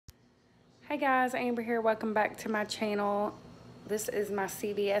Hey guys, Amber here. Welcome back to my channel. This is my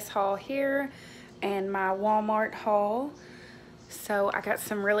CVS haul here and my Walmart haul. So I got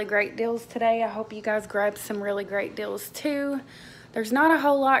some really great deals today. I hope you guys grabbed some really great deals too. There's not a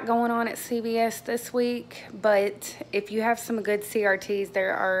whole lot going on at CVS this week, but if you have some good CRTs,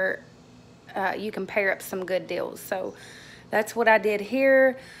 there are you can pair up some good deals. So that's what I did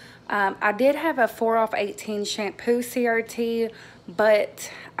here. I did have a 4 off 18 shampoo CRT,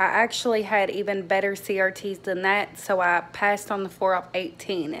 but I actually had even better CRTs than that, so I passed on the 4 off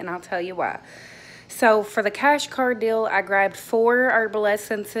 18, and I'll tell you why. So for the cash card deal, I grabbed 4 Herbal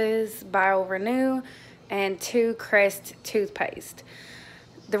Essences Bio Renew and 2 Crest toothpaste.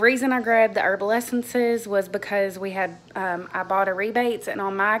 The reason I grabbed the Herbal Essences was because we had, I bought a rebates, and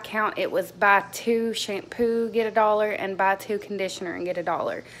on my account it was buy 2 shampoo, get $1, and buy 2 conditioner and get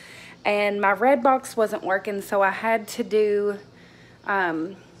 $1. And my red box wasn't working, so I had to do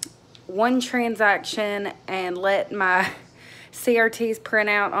one transaction and let my CRTs print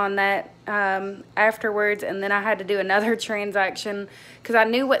out on that afterwards, and then I had to do another transaction because I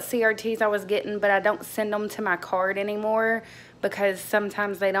knew what CRTs I was getting, but I don't send them to my card anymore because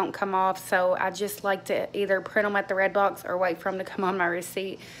sometimes they don't come off. So I just like to either print them at the red box or wait for them to come on my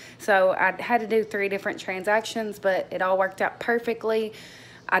receipt. So I had to do 3 different transactions, but it all worked out perfectly.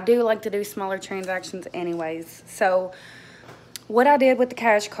 I do like to do smaller transactions anyways. So what I did with the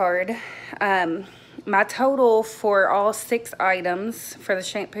cash card, my total for all 6 items for the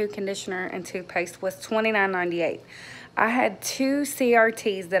shampoo, conditioner, and toothpaste was $29.98. I had 2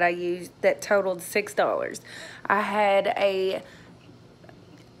 CRTs that I used that totaled $6. I had a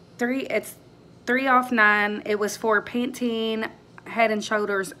 3 off 9. It was for Pantene, Head and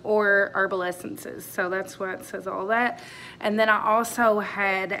Shoulders, or Herbal Essences. So that's what it says, all that. And then I also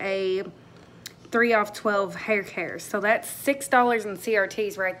had a 3 off 12 hair care. So that's $6 in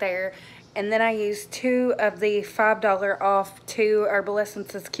CRTs right there. And then I used 2 of the $5 off 2 Herbal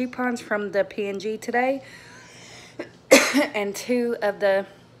Essences coupons from the P&G today. And 2 of the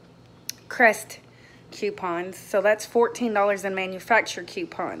Crest coupons. So that's $14 in manufacturer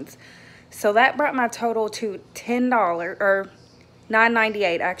coupons. So that brought my total to $10, or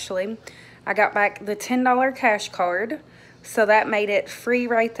 $9.98 actually. I got back the $10 cash card, so that made it free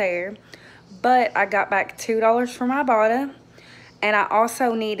right there. But I got back $2 for my Ibotta, and I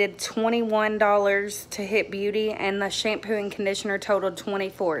also needed $21 to hit beauty, and the shampoo and conditioner totaled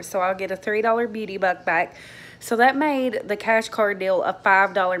 $24. So I'll get a $3 beauty buck back. So that made the cash card deal a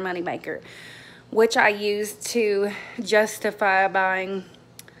 $5 moneymaker, which I used to justify buying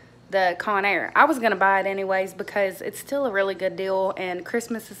the Conair. I was gonna buy it anyways because it's still a really good deal, and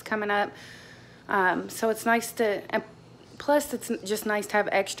Christmas is coming up, so it's nice to, and plus it's just nice to have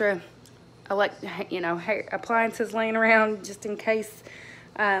extra hair appliances laying around just in case.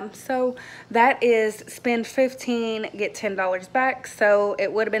 So that is spend $15, get $10 back. So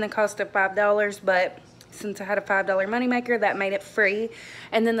it would have been a cost of $5, but since I had a $5 moneymaker, that made it free.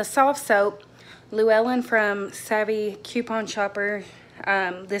 And then the soft soap, Llewellyn from Savvy Coupon Shopper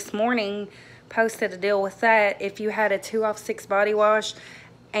this morning posted a deal with that. If you had a 2 off 6 body wash,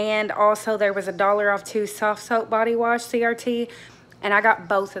 and also there was a $1 off 2 soft soap body wash CRT, and I got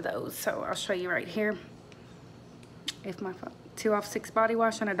both of those. So I'll show you right here. If my 2 off 6 body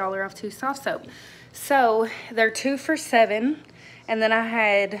wash and a $1 off 2 soft soap. So they're 2 for $7, and then I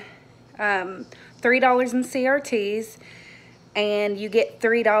had $3 in CRTs, and you get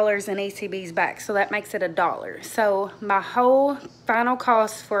 $3 in ECBs back, so that makes it $1. So my whole final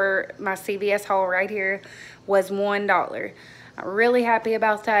cost for my CVS haul right here was $1. I'm really happy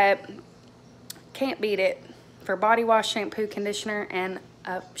about that. Can't beat it for body wash, shampoo, conditioner, and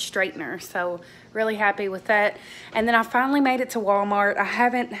a straightener. So really happy with that. And then I finally made it to Walmart. I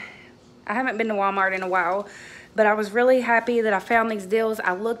haven't been to Walmart in a while, but I was really happy that I found these deals.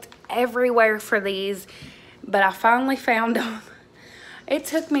 I looked everywhere for these, but I finally found them. It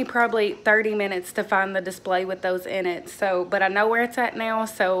took me probably 30 minutes to find the display with those in it. So, but I know where it's at now,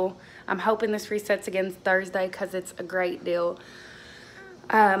 so I'm hoping this resets again Thursday because it's a great deal.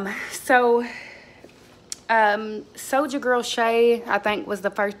 Soja Girl Shay, I think, was the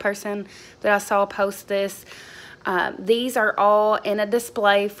first person that I saw post this. These are all in a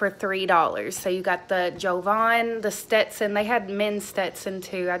display for $3. So you got the Jovan, the Stetson. They had men's Stetson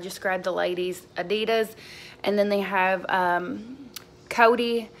too. I just grabbed the ladies' Adidas. And then they have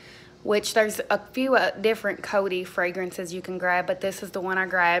Cody, which there's a few different Cody fragrances you can grab, but this is the one I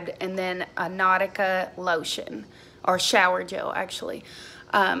grabbed. And then a Nautica lotion, or shower gel actually.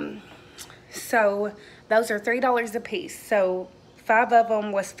 So those are $3 a piece. So 5 of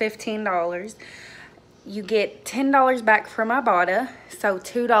them was $15. you get $10 back from Ibotta, so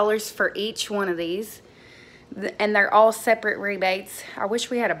 $2 for each one of these. And they're all separate rebates. I wish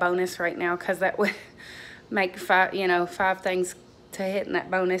we had a bonus right now, because that would make five things to hit in that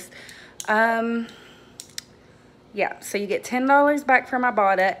bonus. Yeah, so you get $10 back from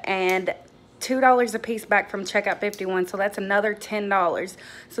Ibotta and $2 a piece back from Checkout 51, so that's another $10.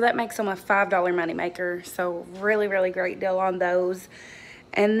 So that makes them a $5 moneymaker. So really, really great deal on those.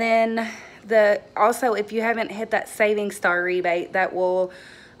 And then also, if you haven't hit that Saving Star rebate, that will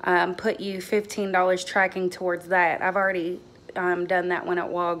put you $15 tracking towards that. I've already done that one at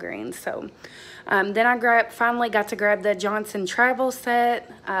Walgreens. So then I finally got to grab the Johnson travel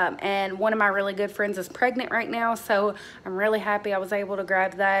set, and one of my really good friends is pregnant right now, so I'm really happy I was able to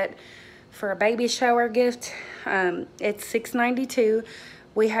grab that for a baby shower gift. It's $6.92.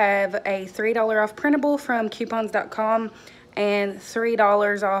 We have a $3 off printable from coupons.com and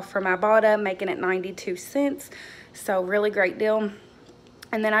 $3 off from Ibotta, making it 92 cents. So really great deal.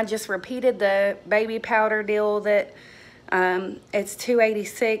 And then I just repeated the baby powder deal that it's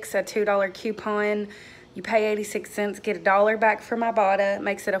 $2.86, a $2 coupon. You pay 86 cents, get $1 back from Ibotta,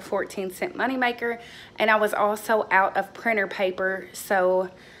 makes it a 14-cent moneymaker. And I was also out of printer paper, so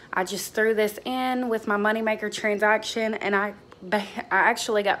I just threw this in with my moneymaker transaction, and I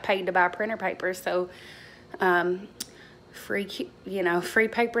actually got paid to buy printer paper, so free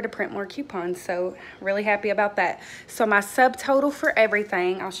paper to print more coupons. So really happy about that. So my subtotal for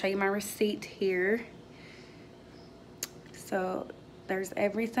everything, I'll show you my receipt here. So there's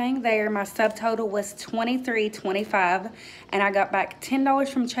everything there. My subtotal was $23.25, and I got back $10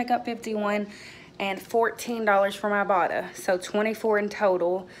 from Checkout 51 and $14 from Ibotta, so $24 in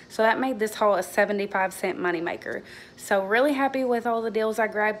total. So that made this haul a 75-cent moneymaker. So really happy with all the deals I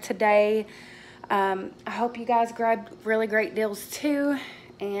grabbed today. I hope you guys grabbed really great deals too,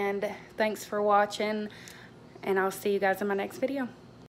 and thanks for watching, and I'll see you guys in my next video.